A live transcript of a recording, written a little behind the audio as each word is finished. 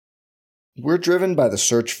We're driven by the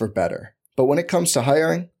search for better. But when it comes to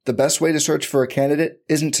hiring, the best way to search for a candidate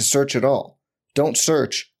isn't to search at all. Don't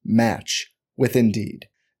search, match with Indeed.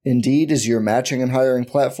 Indeed is your matching and hiring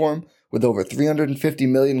platform with over 350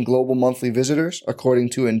 million global monthly visitors,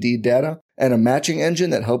 according to Indeed data, and a matching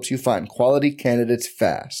engine that helps you find quality candidates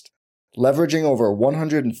fast. Leveraging over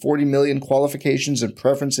 140 million qualifications and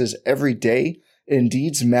preferences every day,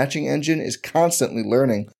 Indeed's matching engine is constantly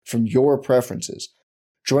learning from your preferences.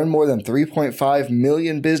 Join more than 3.5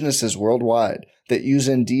 million businesses worldwide that use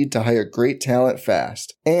Indeed to hire great talent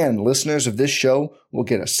fast. And listeners of this show will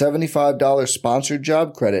get a $75 sponsored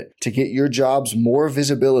job credit to get your jobs more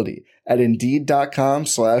visibility at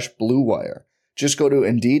Indeed.com/Blue Wire. Just go to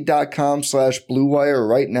Indeed.com/Blue Wire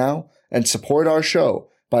right now and support our show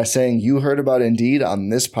by saying you heard about Indeed on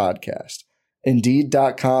this podcast.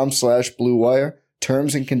 Indeed.com/Blue Wire.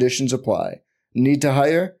 Terms and conditions apply. Need to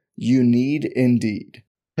hire? You need Indeed.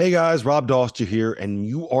 Hey guys, Rob Doster here, and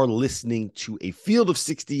you are listening to a Field of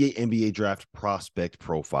 68 NBA Draft Prospect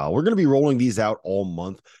Profile. We're going to be rolling these out all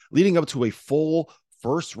month, leading up to a full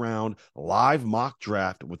first-round live mock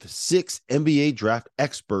draft with 6 NBA draft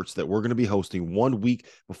experts that we're going to be hosting 1 week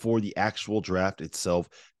before the actual draft itself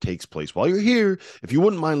takes place. While you're here, if you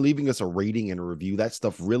wouldn't mind leaving us a rating and a review, that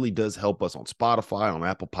stuff really does help us on Spotify, on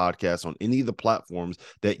Apple Podcasts, on any of the platforms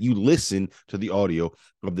that you listen to the audio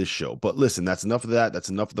of this show. But listen, that's enough of that. That's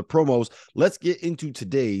enough of the promos. Let's get into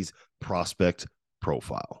today's prospect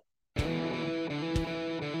profile.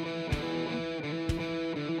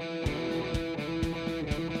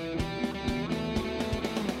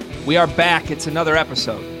 We are back. It's another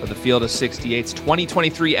episode of the Field of 68's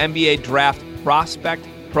 2023 NBA Draft Prospect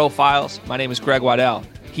Profiles. My name is Greg Waddell.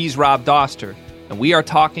 He's Rob Doster. And we are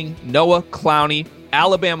talking Noah Clowney,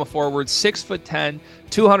 Alabama forward, 6'10",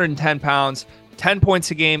 210 pounds, 10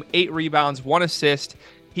 points a game, 8 rebounds, 1 assist.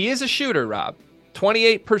 He is a shooter, Rob.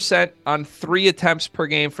 28% on 3 attempts per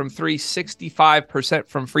game from 3, 65%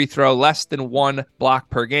 from free throw, less than 1 block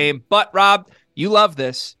per game. But, Rob, you love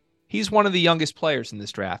this. He's one of the youngest players in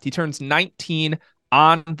this draft. He turns 19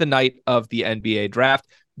 on the night of the NBA draft.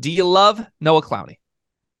 Do you love Noah Clowney?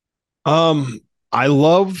 I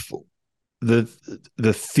love the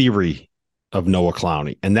theory of Noah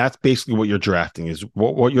Clowney, and that's basically what you're drafting. Is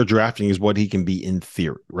what you're drafting is what he can be in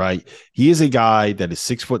theory, right? He is a guy that is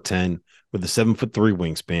 6'10" with a 7'3"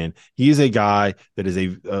 wingspan. He is a guy that is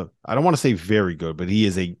I don't want to say very good, but he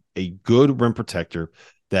is a good rim protector.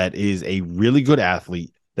 That is a really good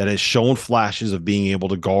athlete. That has shown flashes of being able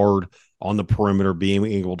to guard on the perimeter, being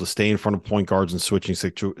able to stay in front of point guards in switching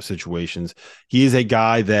situations. He is a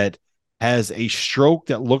guy that has a stroke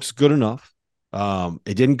that looks good enough.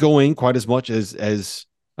 It didn't go in quite as much as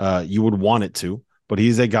you would want it to, but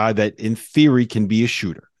he's a guy that in theory can be a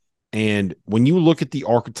shooter. And when you look at the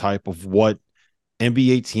archetype of what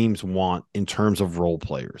NBA teams want in terms of role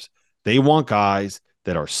players, they want guys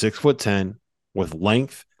that are 6'10" with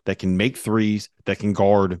length, that can make threes, that can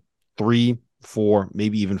guard 3, 4,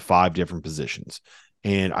 maybe even 5 different positions.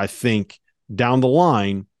 And I think down the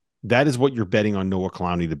line, that is what you're betting on Noah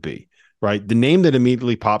Clowney to be, right? The name that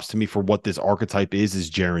immediately pops to me for what this archetype is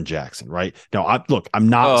Jaren Jackson, right? Now, I'm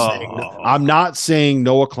not saying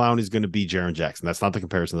Noah Clowney is going to be Jaren Jackson. That's not the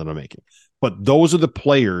comparison that I'm making. But those are the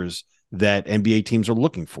players that NBA teams are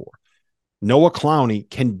looking for. Noah Clowney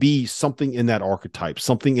can be something in that archetype,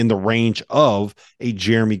 something in the range of a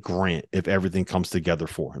Jeremy Grant if everything comes together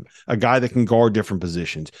for him. A guy that can guard different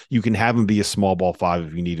positions. You can have him be a small ball 5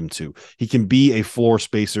 if you need him to. He can be a floor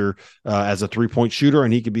spacer as a 3-point shooter,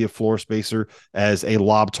 and he can be a floor spacer as a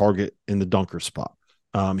lob target in the dunker spot.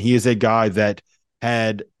 He is a guy that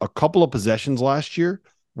had a couple of possessions last year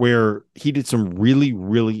where he did some really,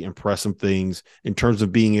 really impressive things in terms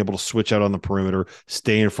of being able to switch out on the perimeter,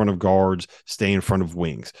 stay in front of guards, stay in front of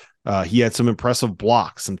wings. He had some impressive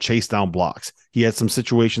blocks, some chase down blocks. He had some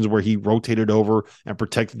situations where he rotated over and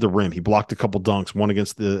protected the rim. He blocked a couple dunks. One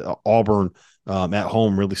against the Auburn at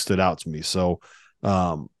home really stood out to me. So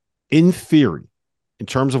in theory, in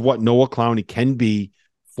terms of what Noah Clowney can be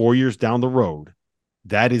 4 years down the road,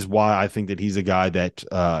 that is why I think that he's a guy that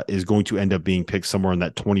is going to end up being picked somewhere in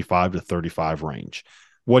that 25 to 35 range.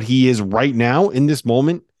 What he is right now in this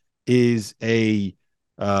moment is a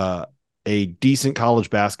decent college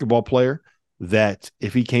basketball player that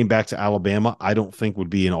if he came back to Alabama, I don't think would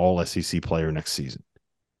be an all SEC player next season.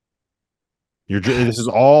 This is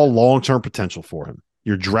all long-term potential for him.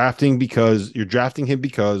 You're drafting him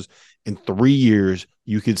because in 3 years,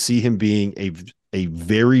 you could see him being a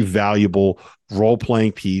very valuable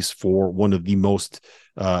role-playing piece for one of the most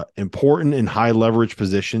important and high leverage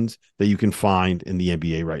positions that you can find in the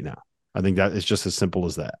NBA right now. I think that is just as simple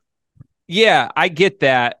as that. Yeah, I get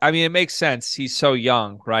that. I mean, it makes sense. He's so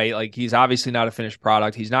young, right? Like, he's obviously not a finished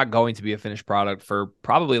product. He's not going to be a finished product for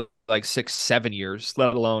probably like 6, 7 years,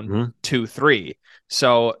 let alone Mhm. 2, 3.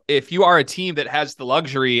 So if you are a team that has the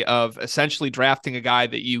luxury of essentially drafting a guy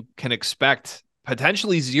that you can expect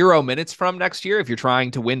potentially 0 minutes from next year, if you're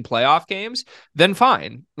trying to win playoff games, then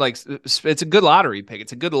fine. Like, it's a good lottery pick.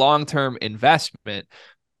 It's a good long-term investment.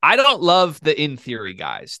 I don't love the in theory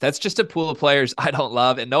guys. That's just a pool of players I don't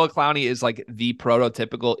love. And Noah Clowney is like the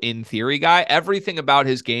prototypical in theory guy. Everything about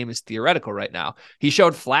his game is theoretical right now. He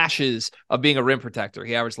showed flashes of being a rim protector.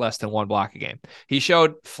 He averaged less than 1 block a game. He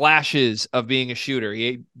showed flashes of being a shooter.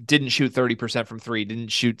 He didn't shoot 30% from three,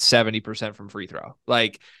 didn't shoot 70% from free throw.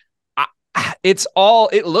 Like,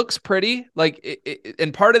 it looks pretty.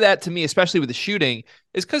 And part of that to me, especially with the shooting,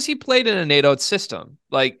 is because he played in a Nate Oates system.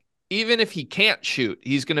 Like, even if he can't shoot,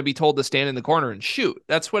 he's going to be told to stand in the corner and shoot.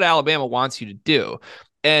 That's what Alabama wants you to do.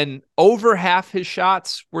 And over half his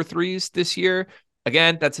shots were threes this year.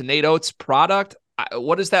 Again, that's a Nate Oates product.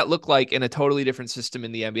 What does that look like in a totally different system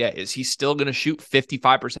in the NBA? Is he still going to shoot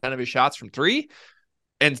 55% of his shots from three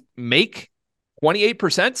and make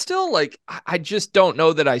 28% still? Like, I just don't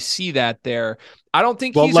know that I see that there. I don't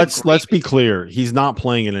think let's be clear. He's not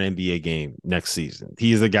playing in an NBA game next season.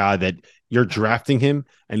 He's a guy that you're drafting him,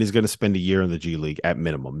 and he's going to spend a year in the G League at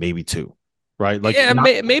minimum, maybe 2, right? Like, yeah,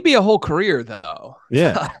 maybe a whole career though.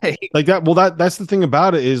 Yeah, like that. Well, that's the thing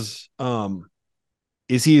about it is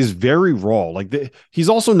he is very raw. Like, he's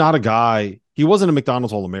also not a guy. He wasn't a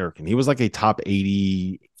McDonald's All-American. He was like a top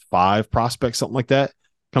 85 prospect, something like that,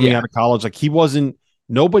 coming out of college. Like, he wasn't.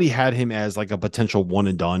 Nobody had him as like a potential one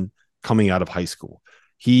and done coming out of high school.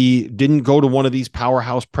 He didn't go to one of these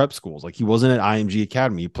powerhouse prep schools. Like, he wasn't at IMG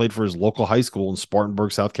Academy. He played for his local high school in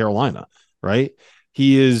Spartanburg, South Carolina, right?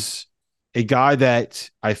 He is a guy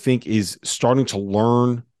that I think is starting to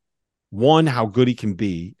learn, one, how good he can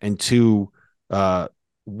be, and two,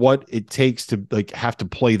 what it takes to like have to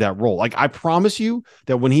play that role. Like, I promise you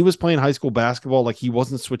that when he was playing high school basketball, like, he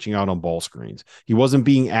wasn't switching out on ball screens. He wasn't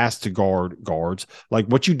being asked to guard guards. Like,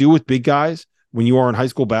 what you do with big guys when you are in high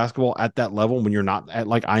school basketball at that level, when you're not at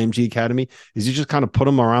like IMG Academy, is you just kind of put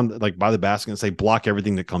them around like by the basket and say, block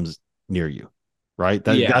everything that comes near you. Right.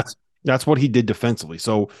 That's what he did defensively.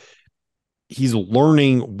 So he's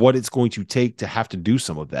learning what it's going to take to have to do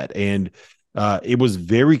some of that. And it was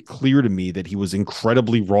very clear to me that he was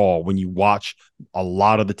incredibly raw when you watch a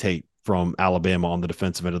lot of the tape from Alabama on the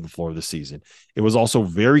defensive end of the floor this season. It was also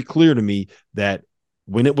very clear to me that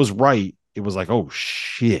when it was right, it was like, oh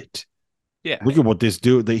shit. Yeah. Look at what this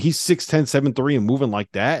dude, he's 6'10", 7'3", and moving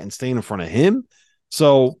like that and staying in front of him.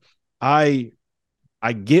 So I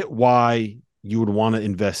get why you would want to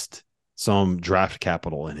invest some draft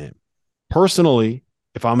capital in him. Personally,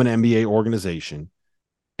 if I'm an NBA organization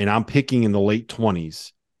and I'm picking in the late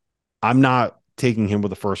 20s, I'm not taking him with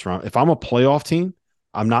the first round. If I'm a playoff team,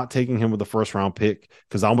 I'm not taking him with the first round pick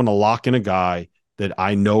because I'm going to lock in a guy that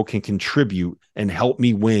I know can contribute and help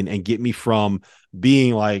me win and get me from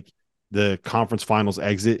being like the conference finals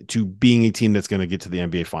exit to being a team that's going to get to the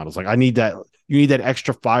NBA finals. Like, I need that. You need that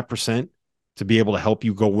extra 5% to be able to help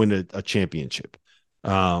you go win a championship.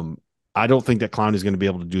 I don't think that Clowney is going to be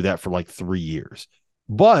able to do that for like 3 years.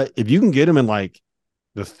 But if you can get him in like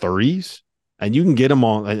the 30s and you can get him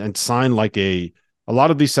on and sign like a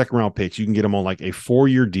lot of these second round picks, you can get him on like a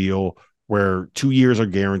 4-year deal where 2 years are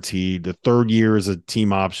guaranteed. The third year is a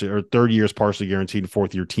team option, or third year is partially guaranteed.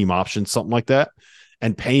 Fourth year team option, something like that,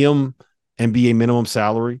 and pay him NBA minimum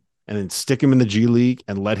salary and then stick him in the G League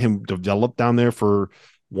and let him develop down there for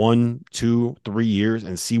 1, 2, 3 years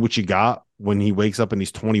and see what you got when he wakes up and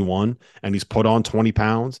he's 21 and he's put on 20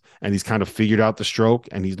 pounds and he's kind of figured out the stroke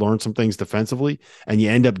and he's learned some things defensively, and you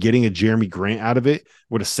end up getting a Jeremy Grant out of it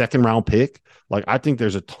with a second round pick. Like, I think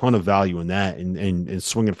there's a ton of value in that and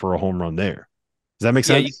swinging for a home run there. Does that make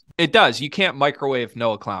sense? Yeah, it does. You can't microwave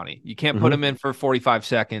Noah Clowney. You can't put him in for 45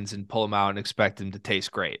 seconds and pull him out and expect him to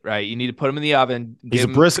taste great, right? You need to put him in the oven. He's a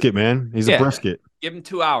brisket, man. He's a brisket. Give him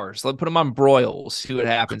 2 hours. Let put him on broils, see what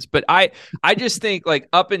happens. But I just think, like,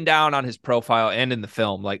 up and down on his profile and in the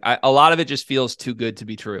film, like, a lot of it just feels too good to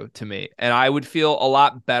be true to me. And I would feel a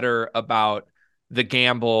lot better about the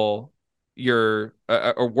gamble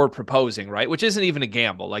we're proposing, right? Which isn't even a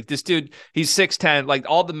gamble. Like, this dude, he's 6'10", like,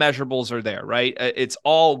 all the measurables are there, right? It's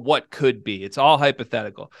all what could be. It's all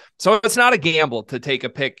hypothetical. So it's not a gamble to take a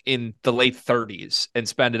pick in the late 30s and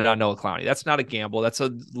spend it on Noah Clowney. That's not a gamble. That's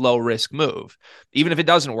a low risk move. Even if it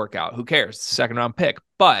doesn't work out, who cares? It's a second round pick.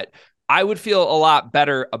 But I would feel a lot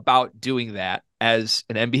better about doing that as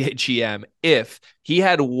an NBA GM if he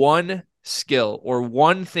had one skill or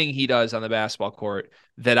one thing he does on the basketball court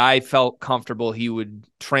that I felt comfortable he would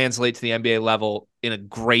translate to the NBA level in a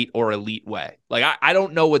great or elite way. Like, I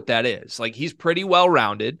don't know what that is. Like, he's pretty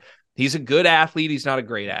well-rounded. He's a good athlete. He's not a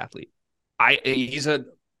great athlete. He's a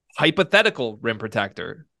hypothetical rim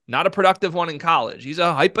protector, not a productive one in college. He's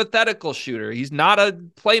a hypothetical shooter. He's not a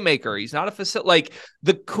playmaker. He's not a facilitator. Like,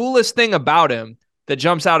 the coolest thing about him that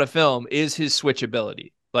jumps out of film is his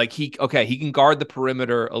switchability. Like, he can guard the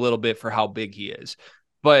perimeter a little bit for how big he is.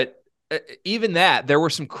 But even that, there were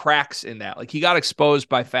some cracks in that. Like, he got exposed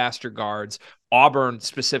by faster guards. Auburn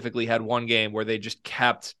specifically had one game where they just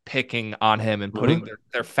kept picking on him and putting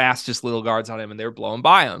their fastest little guards on him, and they were blowing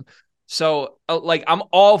by him. So, like, I'm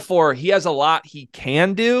all for, he has a lot he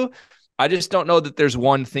can do. I just don't know that there's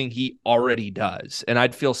one thing he already does. And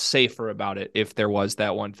I'd feel safer about it if there was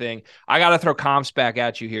that one thing. I got to throw comps back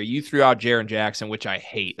at you here. You threw out Jaren Jackson, which I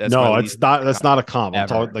hate. That's not a comp. I'm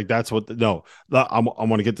talking, like, that's what, I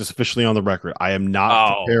want to get this officially on the record. I am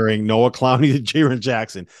not comparing Noah Clowney to Jaren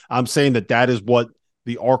Jackson. I'm saying that is what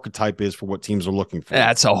the archetype is for what teams are looking for.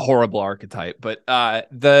 That's a horrible archetype. But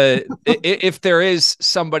if there is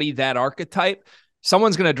somebody that archetype,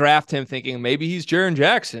 someone's going to draft him thinking maybe he's Jaren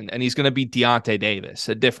Jackson, and he's going to be Deontay Davis,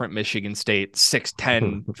 a different Michigan State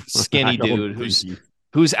 6'10" skinny dude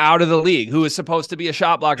who's out of the league, who is supposed to be a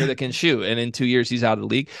shot blocker that can shoot, and in 2 years he's out of the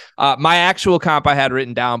league. My actual comp I had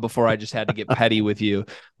written down before I just had to get petty with you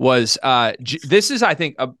was this is, I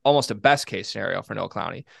think, almost a best case scenario for Noah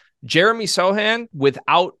Clowney. Jeremy Sohan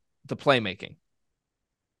without the playmaking,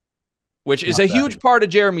 which is a huge part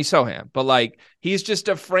of Jeremy Sohan, but like, he's just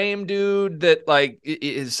a frame dude that like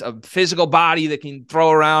is a physical body that can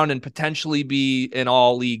throw around and potentially be an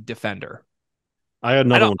all league defender. I got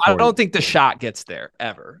another one. I don't think the shot gets there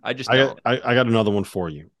ever. I got another one for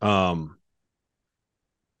you.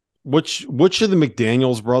 Which of the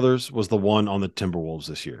McDaniels brothers was the one on the Timberwolves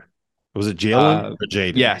this year? Was it Jalen or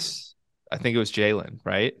Jaden? Yes, I think it was Jalen,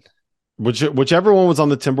 right? Whichever one was on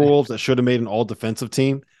the Timberwolves that should have made an all defensive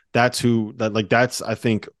team. That's I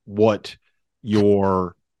think what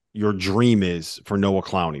your dream is for Noah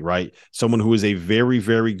Clowney, right? Someone who is a very,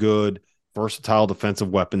 very good, versatile defensive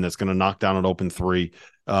weapon that's going to knock down an open three,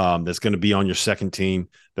 that's going to be on your second team,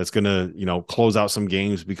 that's going to, close out some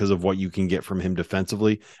games because of what you can get from him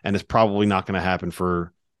defensively. And it's probably not going to happen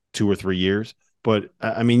for 2 or 3 years. But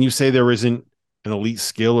I mean, you say there isn't an elite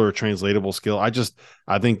skill or a translatable skill. I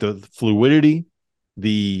think the fluidity,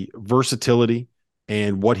 the versatility,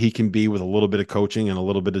 and what he can be with a little bit of coaching and a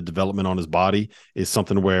little bit of development on his body is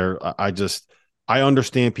something where I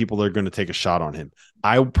understand people that are going to take a shot on him.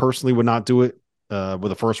 I personally would not do it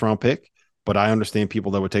with a first round pick, but I understand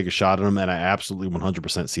people that would take a shot at him, and I absolutely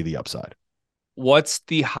 100% see the upside. What's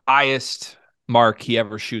the highest mark he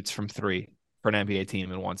ever shoots from three for an NBA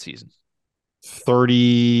team in one season?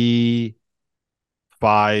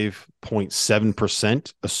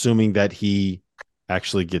 35.7%, assuming that he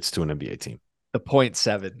actually gets to an NBA team. The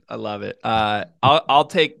 0.7. I love it. I'll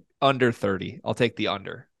take under 30. I'll take the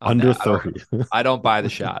under. Under 30. I don't buy the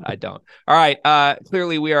shot. I don't. All right.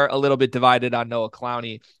 Clearly, we are a little bit divided on Noah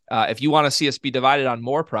Clowney. If you want to see us be divided on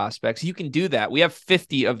more prospects, you can do that. We have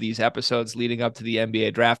 50 of these episodes leading up to the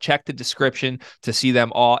NBA draft. Check the description to see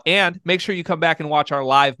them all. And make sure you come back and watch our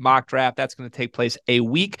live mock draft. That's going to take place a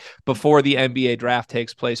week before the NBA draft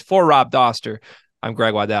takes place. For Rob Doster, I'm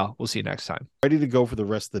Greg Waddell. We'll see you next time. Ready to go for the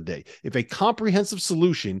rest of the day. If a comprehensive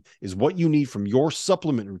solution is what you need from your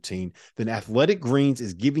supplement routine, then Athletic Greens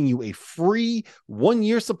is giving you a free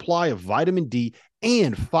 1-year supply of vitamin D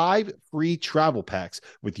and 5 free travel packs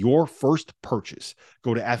with your first purchase.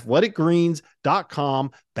 Go to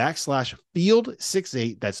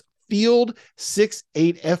athleticgreens.com/field68. That's Field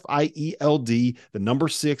 68 FIELD, the number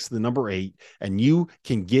 6, the number 8, and you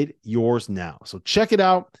can get yours now. So check it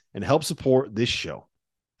out and help support this show.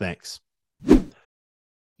 Thanks.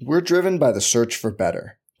 We're driven by the search for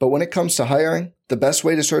better. But when it comes to hiring, the best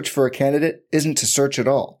way to search for a candidate isn't to search at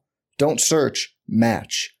all. Don't search,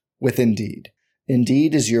 match with Indeed.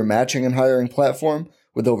 Indeed is your matching and hiring platform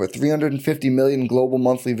with over 350 million global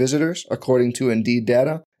monthly visitors, according to Indeed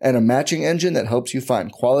data, and a matching engine that helps you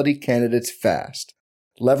find quality candidates fast.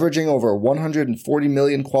 Leveraging over 140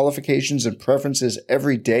 million qualifications and preferences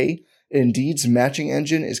every day, Indeed's matching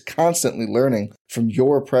engine is constantly learning from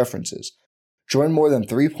your preferences. Join more than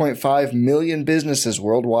 3.5 million businesses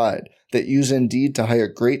worldwide that use Indeed to hire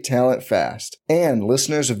great talent fast. And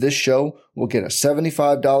listeners of this show will get a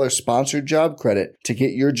 $75 sponsored job credit to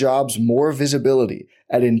get your jobs more visibility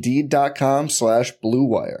at Indeed.com/Blue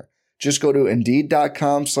Wire. Just go to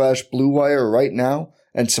Indeed.com/Blue Wire right now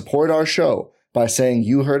and support our show by saying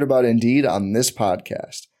you heard about Indeed on this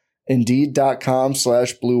podcast.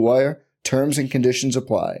 Indeed.com/Blue Wire. Terms and conditions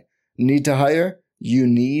apply. Need to hire? You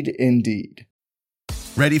need Indeed.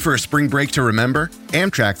 Ready for a spring break to remember?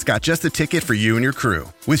 Amtrak's got just the ticket for you and your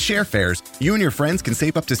crew. With Share Fares, you and your friends can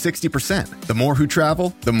save up to 60%. The more who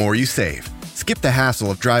travel, the more you save. Skip the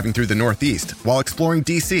hassle of driving through the Northeast while exploring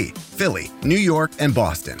D.C., Philly, New York, and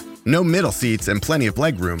Boston. No middle seats and plenty of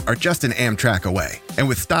legroom are just an Amtrak away. And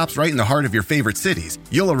with stops right in the heart of your favorite cities,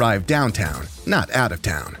 you'll arrive downtown, not out of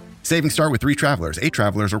town. Savings start with 3 travelers. 8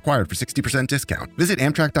 travelers required for 60% discount. Visit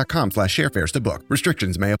Amtrak.com/sharefares to book.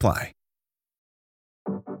 Restrictions may apply.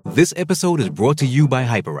 This episode is brought to you by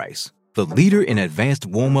Hyperice, the leader in advanced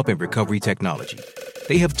warm-up and recovery technology.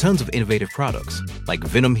 They have tons of innovative products, like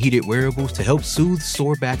Venom-heated wearables to help soothe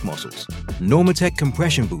sore back muscles, Normatec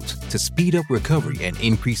compression boots to speed up recovery and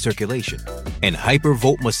increase circulation, and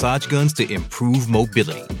Hypervolt massage guns to improve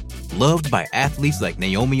mobility. Loved by athletes like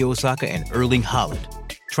Naomi Osaka and Erling Haaland.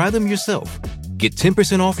 Try them yourself. Get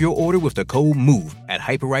 10% off your order with the code MOVE at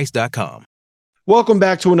hyperice.com. Welcome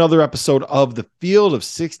back to another episode of the Field of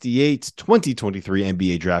 68's 2023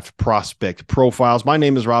 NBA Draft Prospect Profiles. My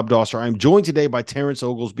name is Rob Dosser. I'm joined today by Terrence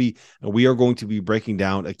Oglesby, and we are going to be breaking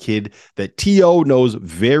down a kid that T.O. knows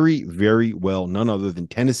very, very well, none other than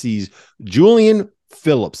Tennessee's Julian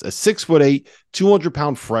Phillips, a 6'8",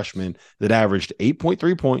 200-pound freshman that averaged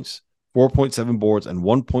 8.3 points, 4.7 boards, and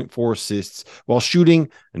 1.4 assists while shooting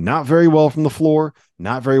not very well from the floor,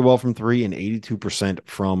 not very well from three, and 82%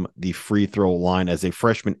 from the free throw line as a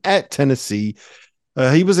freshman at Tennessee.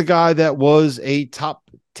 He was a guy that was a top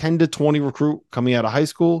 10 to 20 recruit coming out of high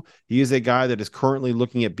school. He is a guy that is currently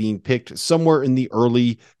looking at being picked somewhere in the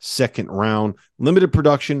early second round. Limited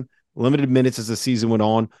production, limited minutes as the season went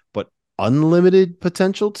on, but unlimited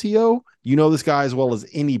potential, T.O. You know this guy as well as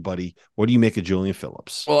anybody. What do you make of Julian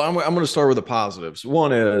Phillips? Well, I'm going to start with the positives.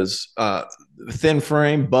 One is thin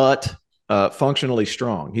frame, but functionally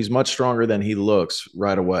strong. He's much stronger than he looks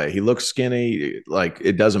right away. He looks skinny, like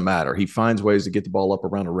it doesn't matter. He finds ways to get the ball up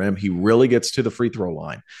around the rim. He really gets to the free throw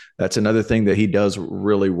line. That's another thing that he does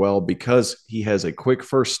really well because he has a quick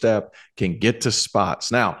first step, can get to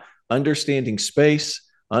spots. Now, understanding space,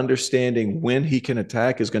 understanding when he can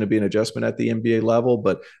attack is going to be an adjustment at the NBA level.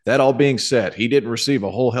 But that all being said, he didn't receive a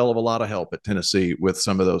whole hell of a lot of help at Tennessee with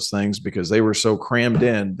some of those things because they were so crammed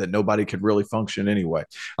in that nobody could really function anyway.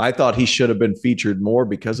 I thought he should have been featured more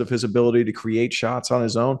because of his ability to create shots on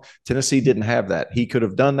his own. Tennessee didn't have that. He could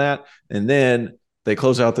have done that. And then they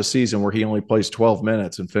close out the season where he only plays 12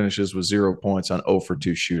 minutes and finishes with 0 points on 0 for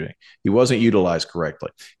 2 shooting. He wasn't utilized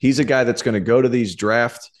correctly. He's a guy that's going to go to these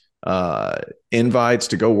draft invites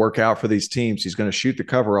to go work out for these teams. He's going to shoot the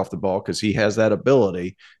cover off the ball because he has that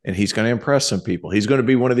ability and he's going to impress some people. He's going to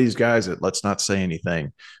be one of these guys that let's not say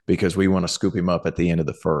anything because we want to scoop him up at the end of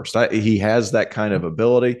the first. He has that kind of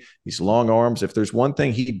ability. He's long arms. If there's one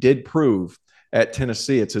thing he did prove at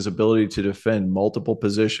Tennessee, it's his ability to defend multiple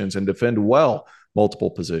positions and defend well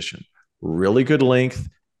multiple positions. Really good length,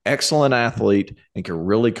 excellent athlete, and can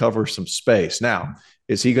really cover some space. Now,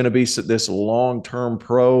 is he going to be this long-term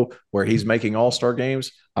pro where he's making all-star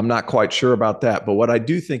games? I'm not quite sure about that. But what I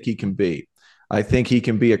do think he can be, I think he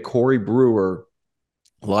can be a Corey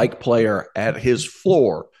Brewer-like player at his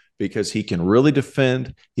floor because he can really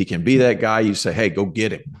defend. He can be that guy you say, hey, go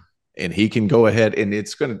get him. And he can go ahead. And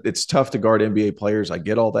it's tough to guard NBA players. I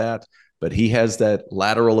get all that. But he has that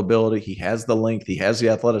lateral ability. He has the length. He has the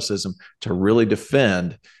athleticism to really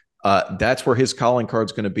defend. That's where his calling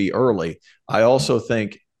card's going to be early. I also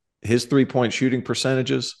think his three-point shooting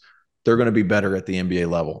percentages, they're going to be better at the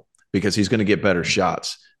NBA level because he's going to get better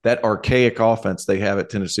shots. That archaic offense they have at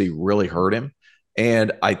Tennessee really hurt him.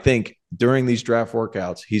 And I think during these draft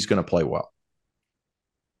workouts, he's going to play well.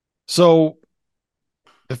 So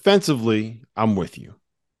defensively, I'm with you.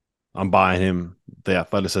 I'm buying him. The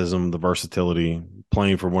athleticism, the versatility,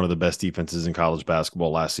 playing for one of the best defenses in college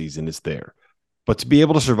basketball last season is there. But to be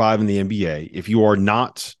able to survive in the NBA, if you are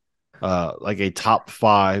not like a top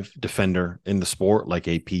 5 defender in the sport, like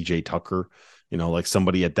a PJ Tucker, like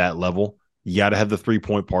somebody at that level, you got to have the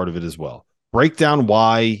 3-point part of it as well. Break down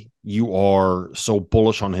why you are so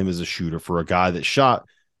bullish on him as a shooter for a guy that shot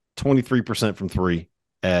 23% from 3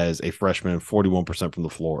 as a freshman and 41% from the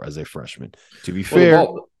floor as a freshman. To be fair,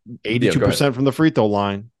 82% from the free throw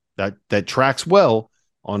line, that tracks well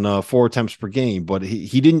on 4 attempts per game, but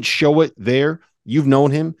he didn't show it there. You've known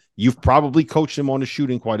him. You've probably coached him on his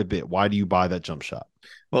shooting quite a bit. Why do you buy that jump shot?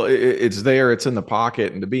 Well, it's there. It's in the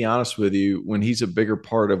pocket. And to be honest with you, when he's a bigger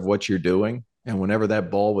part of what you're doing, and whenever that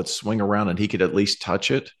ball would swing around and he could at least touch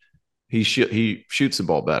it, he shoots the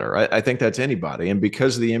ball better. I think that's anybody. And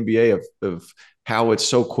because of the NBA of how it's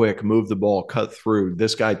so quick, move the ball, cut through,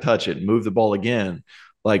 this guy touch it, move the ball again,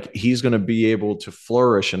 like he's going to be able to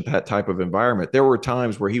flourish in that type of environment. There were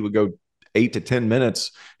times where he would go 8 to 10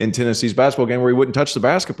 minutes in Tennessee's basketball game where he wouldn't touch the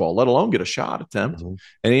basketball, let alone get a shot attempt. Mm-hmm.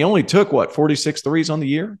 And he only took 46 threes on the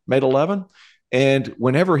year, made 11. And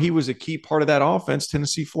whenever he was a key part of that offense,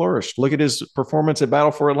 Tennessee flourished. Look at his performance at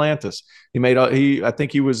Battle for Atlantis. I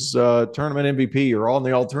think he was tournament MVP or on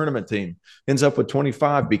the all-tournament team. Ends up with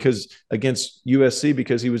 25 against USC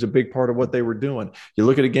because he was a big part of what they were doing. You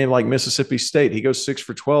look at a game like Mississippi State, he goes 6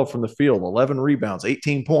 for 12 from the field, 11 rebounds,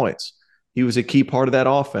 18 points. He was a key part of that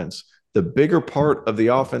offense. The bigger part of the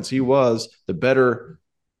offense he was, the better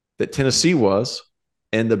that Tennessee was,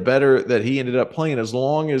 and the better that he ended up playing as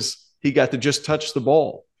long as he got to just touch the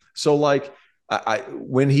ball. So like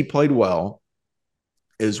when he played well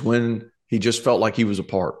is when he just felt like he was a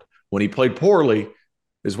part. When he played poorly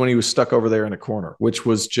is when he was stuck over there in a corner, which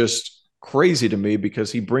was just crazy to me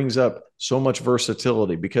because he brings up so much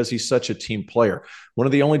versatility because he's such a team player. One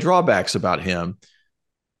of the only drawbacks about him,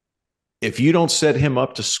 if you don't set him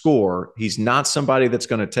up to score, he's not somebody that's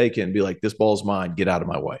going to take it and be like, this ball's mine, get out of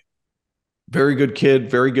my way. Very good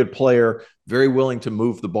kid, very good player, very willing to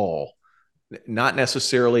move the ball. Not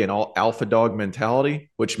necessarily an all alpha dog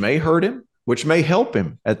mentality, which may hurt him, which may help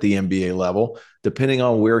him at the NBA level, depending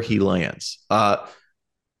on where he lands.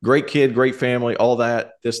 Great kid, great family, all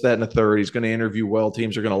that, this, that, and the third. He's going to interview well.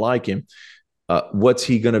 Teams are going to like him. What's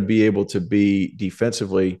he going to be able to be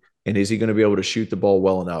defensively, and is he going to be able to shoot the ball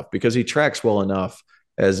well enough? Because he tracks well enough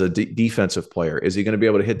as a defensive player. Is he going to be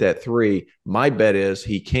able to hit that three? My bet is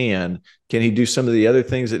he can. Can he do some of the other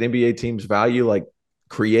things that NBA teams value, like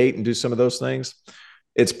create and do some of those things?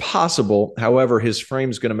 It's possible. However, his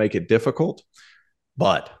frame is going to make it difficult,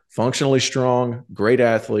 but functionally strong, great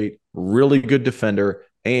athlete, really good defender.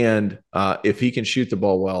 And if he can shoot the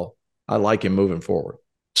ball well, I like him moving forward.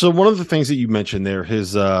 So one of the things that you mentioned there,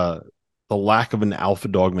 the lack of an alpha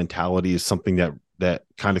dog mentality is something that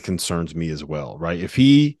kind of concerns me as well, right? If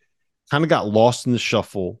he kind of got lost in the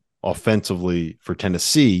shuffle offensively for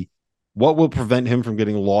Tennessee, what will prevent him from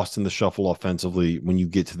getting lost in the shuffle offensively when you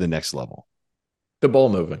get to the next level? The ball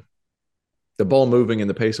moving and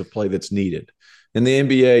the pace of play that's needed. In the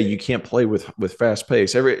NBA, you can't play with fast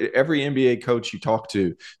pace. Every NBA coach you talk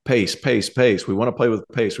to, pace. We want to play with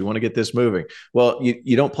pace. We want to get this moving. Well,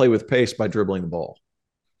 you don't play with pace by dribbling the ball.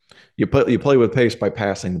 You play with pace by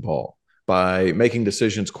passing the ball, by making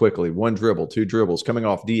decisions quickly. 1 dribble, 2 dribbles, coming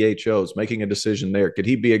off DHOs, making a decision there. Could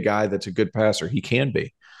he be a guy that's a good passer? He can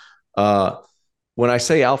be. When I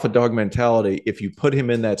say alpha dog mentality, if you put him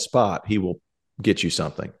in that spot, he will get you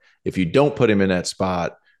something. If you don't put him in that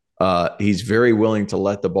spot, he's very willing to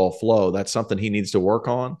let the ball flow. That's something he needs to work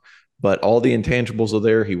on. But all the intangibles are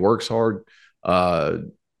there. He works hard.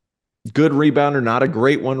 Good rebounder, not a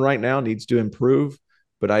great one right now, needs to improve.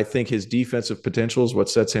 But I think his defensive potential is what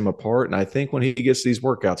sets him apart. And I think when he gets these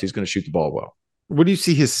workouts, he's going to shoot the ball well. What do you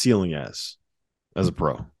see his ceiling as a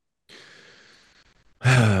pro?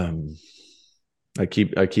 I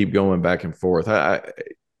keep going back and forth.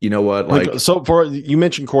 You know what? Like, so for you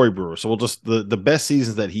mentioned Corey Brewer. So we'll just the best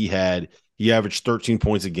seasons that he had, he averaged 13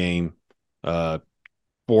 points a game, 4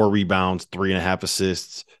 rebounds, 3.5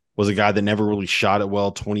 assists. Was a guy that never really shot it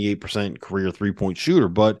well, 28% career 3-point shooter,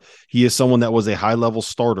 but he is someone that was a high level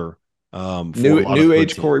starter. New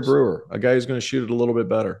age Corey Brewer, a guy who's going to shoot it a little bit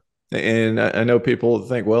better. And I know people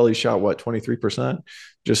think, well, he shot 23%.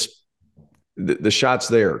 Just the shots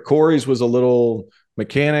there. Corey's was a little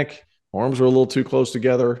mechanic. Arms were a little too close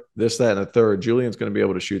together. This, that, and the third. Julian's going to be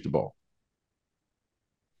able to shoot the ball.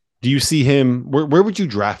 Do you see him? Where would you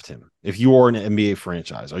draft him if you are an NBA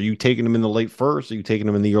franchise? Are you taking him in the late first? Are you taking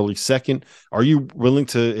him in the early second? Are you willing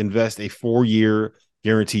to invest a 4-year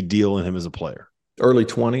guaranteed deal in him as a player? Early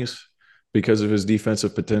 20s because of his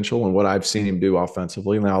defensive potential and what I've seen him do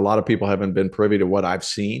offensively. Now, a lot of people haven't been privy to what I've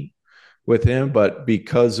seen with him, but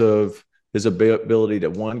because of his ability to,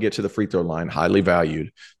 1, get to the free throw line, highly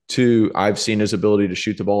valued. 2, I've seen his ability to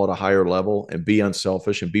shoot the ball at a higher level and be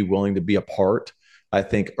unselfish and be willing to be a part. I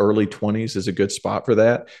think early 20s is a good spot for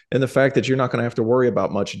that. And the fact that you're not going to have to worry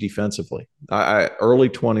about much defensively. Early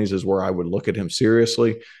 20s is where I would look at him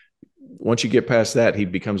seriously. Once you get past that, he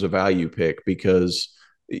becomes a value pick because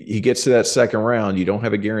he gets to that second round. You don't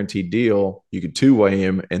have a guaranteed deal. You could 2-way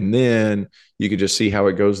him, and then you could just see how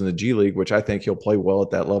it goes in the G League, which I think he'll play well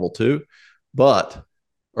at that level too. But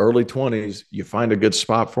early 20s, you find a good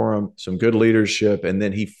spot for him, some good leadership, and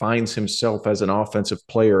then he finds himself as an offensive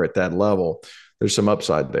player at that level. There's some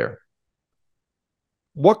upside there.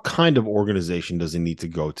 What kind of organization does he need to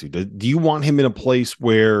go to? Do you want him in a place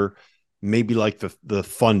where maybe like the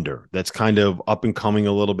Thunder, that's kind of up and coming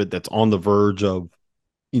a little bit, that's on the verge of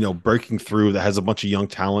breaking through that has a bunch of young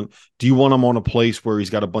talent? Do you want him on a place where he's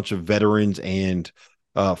got a bunch of veterans and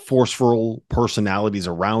forceful personalities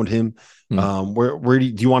around him? Where do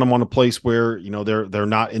you want him on a place where they're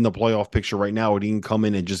not in the playoff picture right now, and he can come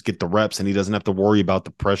in and just get the reps, and he doesn't have to worry about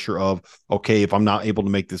the pressure of, okay, if I'm not able to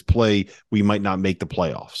make this play, we might not make the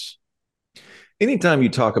playoffs? Anytime you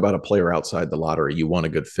talk about a player outside the lottery, you want a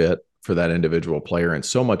good fit for that individual player, and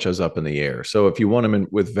so much is up in the air. So if you want them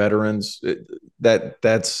with veterans,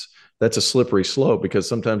 that's a slippery slope, because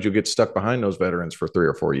sometimes you'll get stuck behind those veterans for 3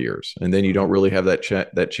 or 4 years, and then you don't really have that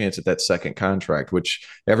chance at that second contract, which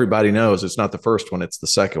everybody knows it's not the first one, it's the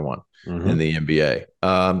second one in the NBA.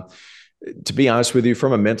 To be honest with you,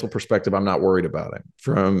 from a mental perspective, I'm not worried about him.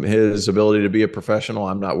 From his ability to be a professional,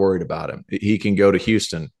 I'm not worried about him. He can go to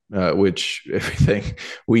Houston, which everything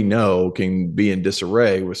we know can be in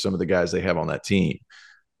disarray with some of the guys they have on that team.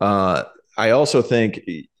 I also think,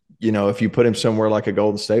 if you put him somewhere like a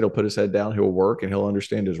Golden State, he'll put his head down, he'll work, and he'll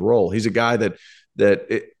understand his role. He's a guy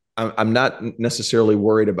I'm not necessarily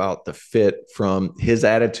worried about the fit from his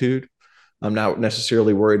attitude. I'm not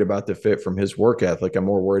necessarily worried about the fit from his work ethic. I'm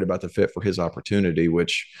more worried about the fit for his opportunity,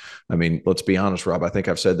 which, let's be honest, Rob, I think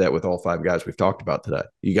I've said that with all 5 guys we've talked about today.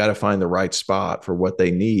 You got to find the right spot for what they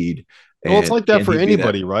need. Well, it's like that for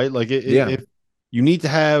anybody, right? Like if you need to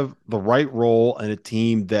have the right role and a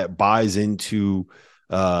team that buys into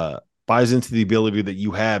the ability that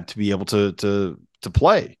you have to be able to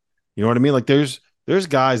play. You know what I mean? Like there's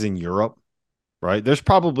guys in Europe, right? There's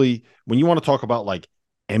probably, when you want to talk about like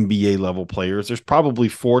NBA level players, there's probably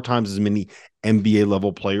 4 times as many NBA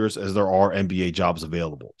level players as there are NBA jobs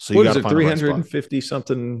available. So you got to find 350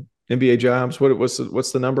 something NBA jobs.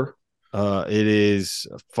 What's the number? It's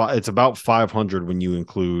about 500 when you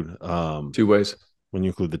include 2 ways. When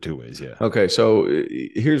you include the 2 ways, yeah. Okay, so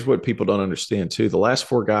here's what people don't understand too. The last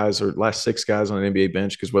 4 guys or last 6 guys on an NBA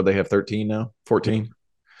bench, because what, they have 13 now, 14.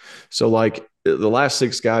 So like the last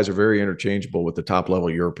 6 guys are very interchangeable with the top level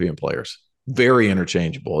European players. Very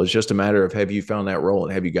interchangeable. It's just a matter of, have you found that role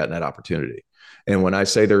and have you gotten that opportunity? And when I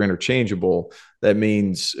say they're interchangeable, that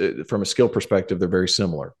means from a skill perspective, they're very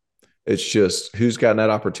similar. It's just who's gotten that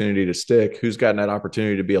opportunity to stick, who's gotten that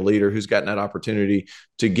opportunity to be a leader, who's gotten that opportunity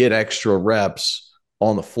to get extra reps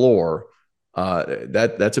on the floor.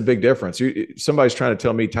 That's a big difference. Somebody's trying to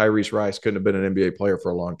tell me Tyrese Rice couldn't have been an NBA player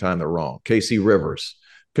for a long time. They're wrong. KC Rivers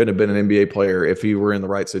couldn't have been an NBA player if he were in the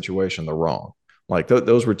right situation. They're wrong. Like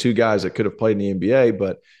those were 2 guys that could have played in the NBA,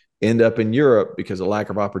 but end up in Europe because of lack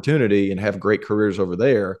of opportunity and have great careers over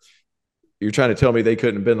there. You're trying to tell me they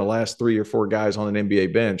couldn't have been the last 3 or 4 guys on an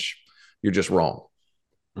NBA bench. You're just wrong.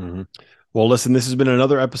 Mm-hmm. Well, listen, this has been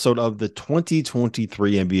another episode of the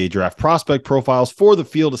 2023 NBA Draft Prospect Profiles for the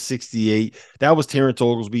Field of 68. That was Terrence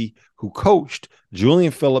Oglesby, who coached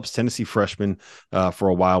Julian Phillips, Tennessee freshman, for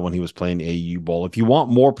a while when he was playing AU Bowl. If you want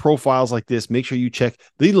more profiles like this, make sure you check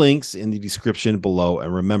the links in the description below.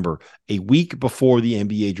 And remember, a week before the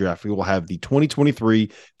NBA draft, we will have the 2023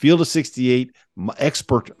 Field of 68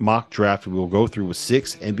 expert mock draft. We will go through with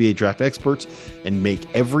 6 NBA draft experts and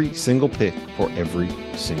make every single pick for every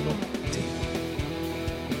single team.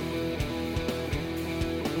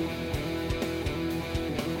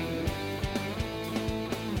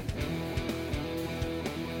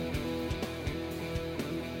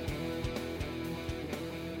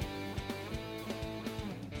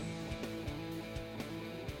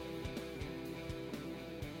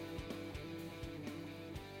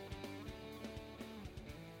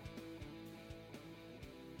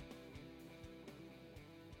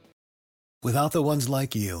 Without the ones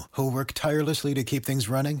like you, who work tirelessly to keep things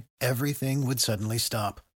running, everything would suddenly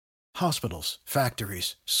stop. Hospitals,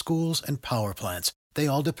 factories, schools, and power plants, they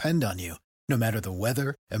all depend on you. No matter the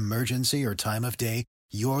weather, emergency, or time of day,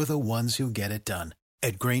 you're the ones who get it done.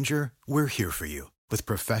 At Grainger, we're here for you with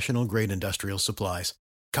professional-grade industrial supplies.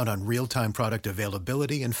 Count on real-time product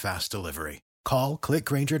availability and fast delivery. Call, click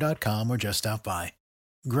Grainger.com, or just stop by.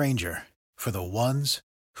 Grainger, for the ones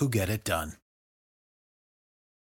who get it done.